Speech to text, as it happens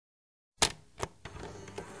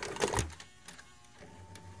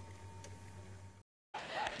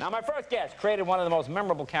Now, my first guest created one of the most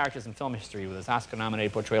memorable characters in film history with his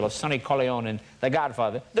Oscar-nominated portrayal of Sonny Corleone in The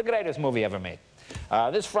Godfather, the greatest movie ever made.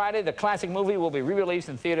 This Friday, the classic movie will be re-released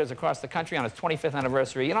in theaters across the country on its 25th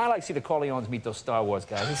anniversary. You know, I like to see the Corleones meet those Star Wars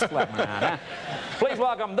guys. It's flatting around, huh? Please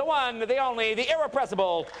welcome the one, the only, the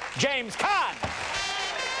irrepressible James Caan.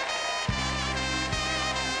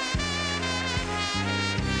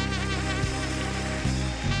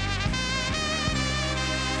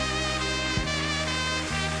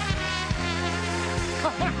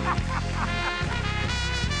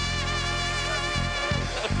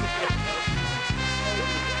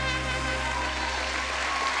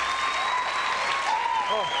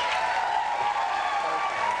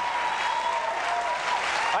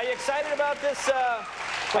 Are you excited about this?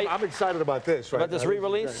 I'm excited about this. Right? About this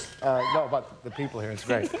re-release? No, about the people here. It's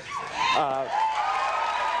great. I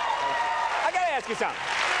got to ask you something.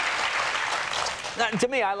 Now, to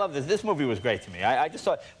me, I love this. This movie was great to me. I just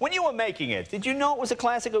thought, when you were making it, did you know it was a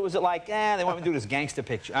classic, or was it like, they want me to do this gangster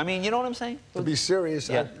picture? I mean, you know what I'm saying? To be serious,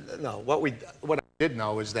 yeah. No. What I did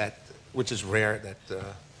know is that, which is rare, that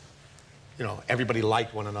you know, everybody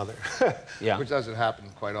liked one another. Yeah. Which doesn't happen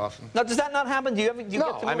quite often. Now, does that not happen? Do you ever get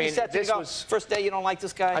to movie sets and you go, first day you don't like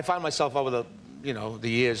this guy? I find myself over the, you know, the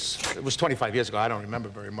years, it was 25 years ago, I don't remember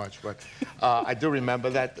very much, but I do remember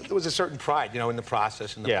that there was a certain pride, you know, in the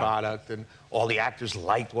process and the product, and all the actors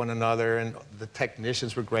liked one another, and the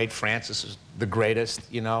technicians were great. Francis was the greatest,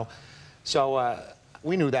 you know. So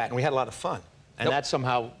we knew that, and we had a lot of fun. And that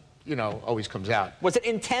somehow, you know, always comes out. Was it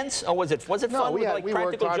intense, or was it fun? No, we like practical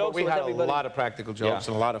worked hard, jokes? we had a lot of practical jokes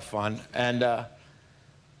and a lot of fun.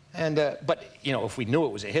 But, you know, if we knew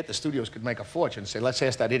it was a hit, the studios could make a fortune. Say, let's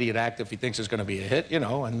ask that idiot actor if he thinks it's going to be a hit, you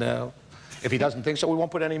know, and if he doesn't think so, we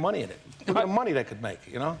won't put any money in it. Look at the money they could make,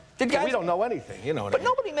 you know? We don't know anything, you know what I mean?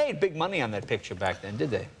 But nobody made big money on that picture back then,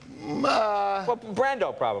 did they? Well,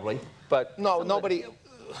 Brando probably, but... No, nobody...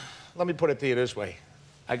 Let me put it to you this way.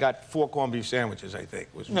 I got 4 corned beef sandwiches, I think.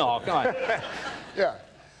 No, come on.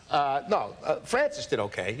 Yeah. Francis did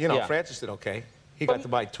okay. You know, Francis did okay. He got to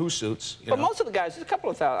buy 2 suits. But most of the guys, there's a couple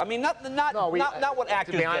of thousand. I mean, not what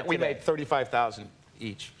actors get. We made $35,000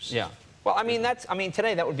 each. Yeah. Well, I mean,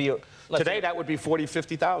 today that would be... Today that would be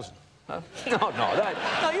 $40,000, $50,000. Huh?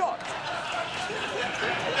 No, yours.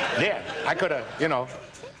 Yeah, I could have, you know,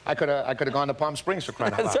 I could have gone to Palm Springs for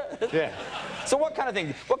crying out loud. Yeah. So what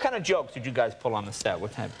kind of jokes did you guys pull on the set?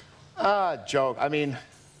 What type? Joke. I mean,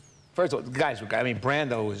 first of all, the guys were. I mean,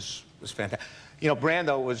 Brando was fantastic. You know,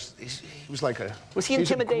 Brando was. He was like a. Was he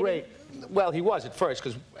intimidating? Well, he was at first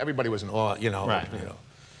because everybody was in awe. You know. Right. You know.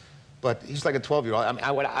 But he's like a 12-year-old. I mean,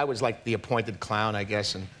 I was like the appointed clown, I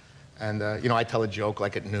guess, and you know, I tell a joke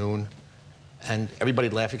like at noon, and everybody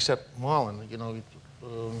laugh except Marlon. You know.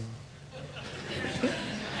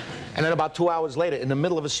 And then about 2 hours later, in the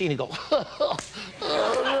middle of a scene, he goes, I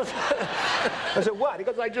said, what? He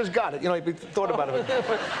goes, I just got it. You know, he thought about it.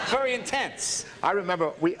 Very intense. I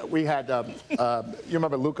remember we had, you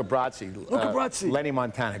remember Luca Brasi? Luca Brasi. Lenny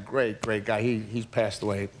Montana, great guy. He's passed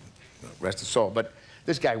away, rest his soul. But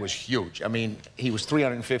this guy was huge. I mean, he was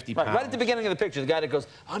 350 pounds. Right at the beginning of the picture, the guy that goes,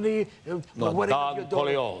 honey, Don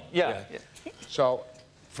Corleone. Yeah. So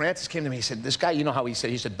Francis came to me, he said, this guy, you know how he said?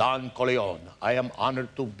 He said, Don Corleone, I am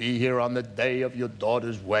honored to be here on the day of your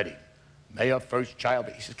daughter's wedding. May our first child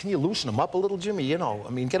be. He said, can you loosen him up a little, Jimmy? You know, I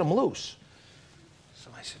mean, get him loose. So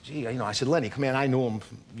I said, gee, you know, I said, Lenny, come here. I knew him,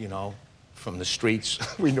 you know, from the streets.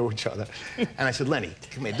 We knew each other. And I said, Lenny,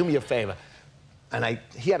 come here, do me a favor. And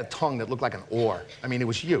he had a tongue that looked like an oar. I mean, it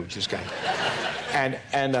was huge, this guy.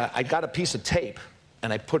 And I got a piece of tape,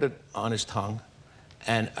 and I put it on his tongue,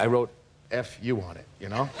 and I wrote F-U on it, you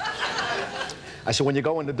know? I said, when you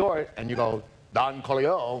go in the door and you go, Don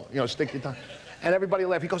Corleone, you know, stick your tongue. And everybody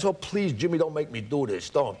laughed. He goes, oh, please, Jimmy, don't make me do this.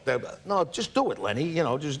 Don't. No, just do it, Lenny. You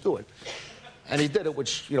know, just do it. And he did it,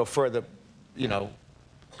 which, you know, further, you know,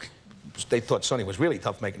 they thought Sonny was really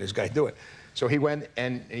tough making this guy do it. So he went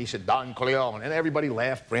and he said, Don Corleone. And everybody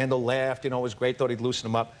laughed. Brando laughed. You know, it was great. Thought he'd loosen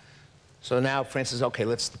him up. So now Francis says, okay,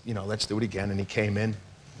 let's do it again. And he came in.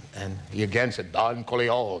 And he again said, Don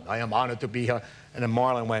Corleone, I am honored to be here. And then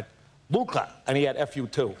Marlon went, Luca. And he had F-U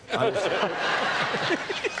too.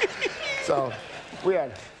 So we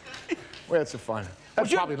had some fun.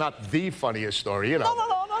 That's probably not the funniest story, you know.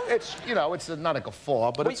 No. It's, you know, it's not a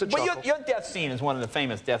guffaw, but it's a chuckle. But your death scene is one of the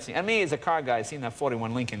famous death scenes. I mean, as a car guy, seen that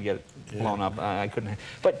 41 Lincoln get blown up. I couldn't.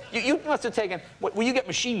 But you must have taken, when you get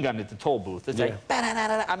machine gunned at the toll booth, it's like,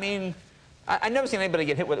 I mean, I've never seen anybody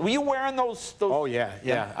get hit with it. Were you wearing those? Oh,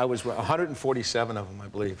 yeah. I was 147 of them, I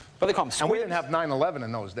believe. But they call them squibs. And we didn't have 9/11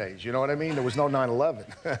 in those days, you know what I mean? There was no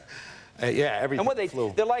 9/11. Yeah, everything And what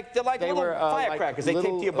flew. they're like little firecrackers. They take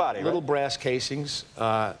to your body, little right? brass casings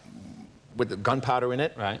with the gunpowder in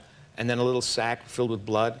it. Right. And then a little sack filled with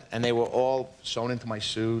blood. And they were all sewn into my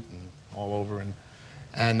suit and all over.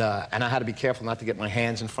 And I had to be careful not to get my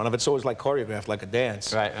hands in front of it. So it was like choreographed, like a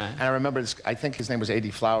dance. Right. And I remember, I think his name was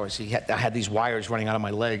A.D. Flowers. I had these wires running out of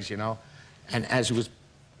my legs, you know. And as he was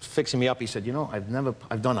fixing me up, he said, you know,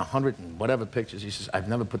 I've done 100 and whatever pictures. He says, I've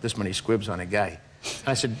never put this many squibs on a guy. And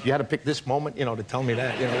I said, you had to pick this moment, you know, to tell me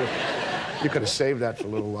that. You know, you could have saved that for a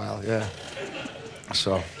little while, yeah.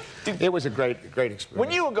 So it was a great experience.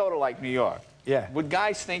 When you would go to, like, New York, yeah, would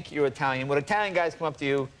guys think you're Italian? Would Italian guys come up to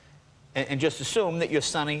you and just assume that you're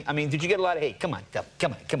Sonny? I mean, did you get a lot of, hey, come on,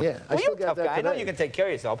 come on. Yeah, well, you're a tough guy. I know you can take care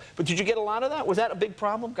of yourself. But did you get a lot of that? Was that a big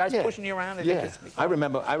problem? Guys pushing you around? And yeah. I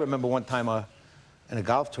remember one time in a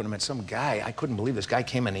golf tournament, some guy, I couldn't believe this guy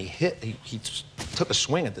came and he took a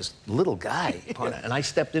swing at this little guy, and I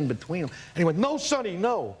stepped in between him, and he went, no, Sonny,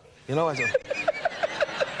 no. You know,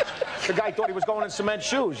 the guy thought he was going in cement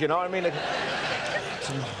shoes, you know what I mean?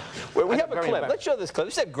 Well, we have a clip. Let's show this clip.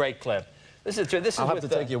 This is a great clip. This is I'll have to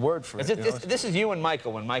take your word for it. This is you and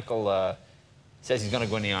Michael when Michael says he's going to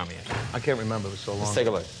go in the Army. I can't remember. It was so long. Let's take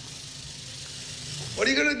a look. What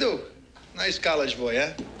are you going to do? Nice college boy,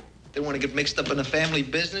 huh? Didn't want to get mixed up in the family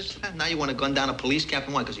business? Huh? Now you want to gun down a police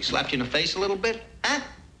captain? Why, because he slapped you in the face a little bit? Huh?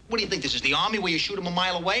 What do you think, this is the Army where you shoot him a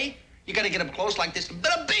mile away? You got to get up close like this, and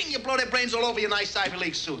bing, you blow their brains all over your nice Ivy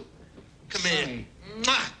League suit. Come here.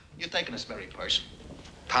 Mwah! You're taking this very personal.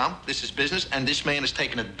 Tom, this is business, and this man is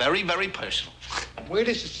taking it very, very personal. Where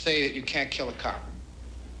does it say that you can't kill a cop?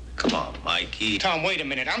 Come on, Mikey. Tom, wait a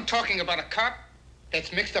minute. I'm talking about a cop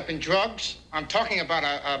that's mixed up in drugs. I'm talking about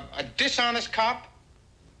a dishonest cop,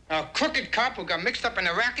 a crooked cop who got mixed up in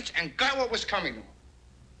the rackets and got what was coming to him.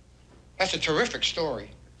 That's a terrific story.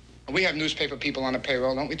 And we have newspaper people on the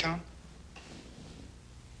payroll, don't we, Tom?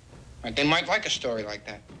 Right, they might like a story like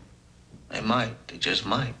that. They might. They just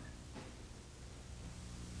might.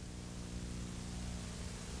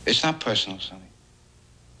 It's not personal, Sonny.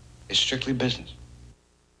 It's strictly business.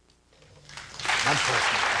 Not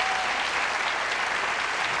personal.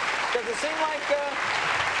 Does it seem like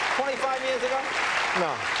 25 years ago?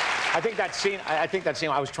 No. I think that scene,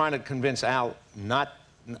 I was trying to convince Al not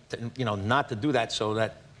to do that so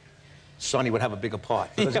that Sonny would have a bigger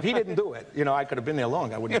part. Because if he didn't do it, you know, I could have been there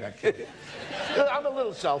long. I wouldn't have got killed. I'm a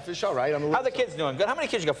little selfish, all right. How are the kids doing? Good. How many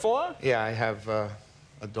kids you got? 4? Yeah, I have a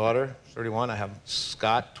daughter, 31. I have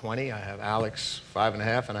Scott, 20. I have Alex,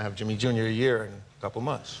 5.5, and I have Jimmy Jr. a year and a couple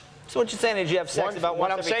months. So what you're saying is you have sex about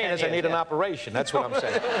what once I'm saying is I need an operation. That's what I'm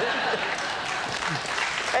saying.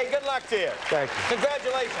 Hey, good luck to you. Thank you.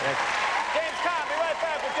 Congratulations. Thank you. James Caan, be right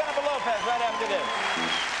back with Jennifer Lopez right after this.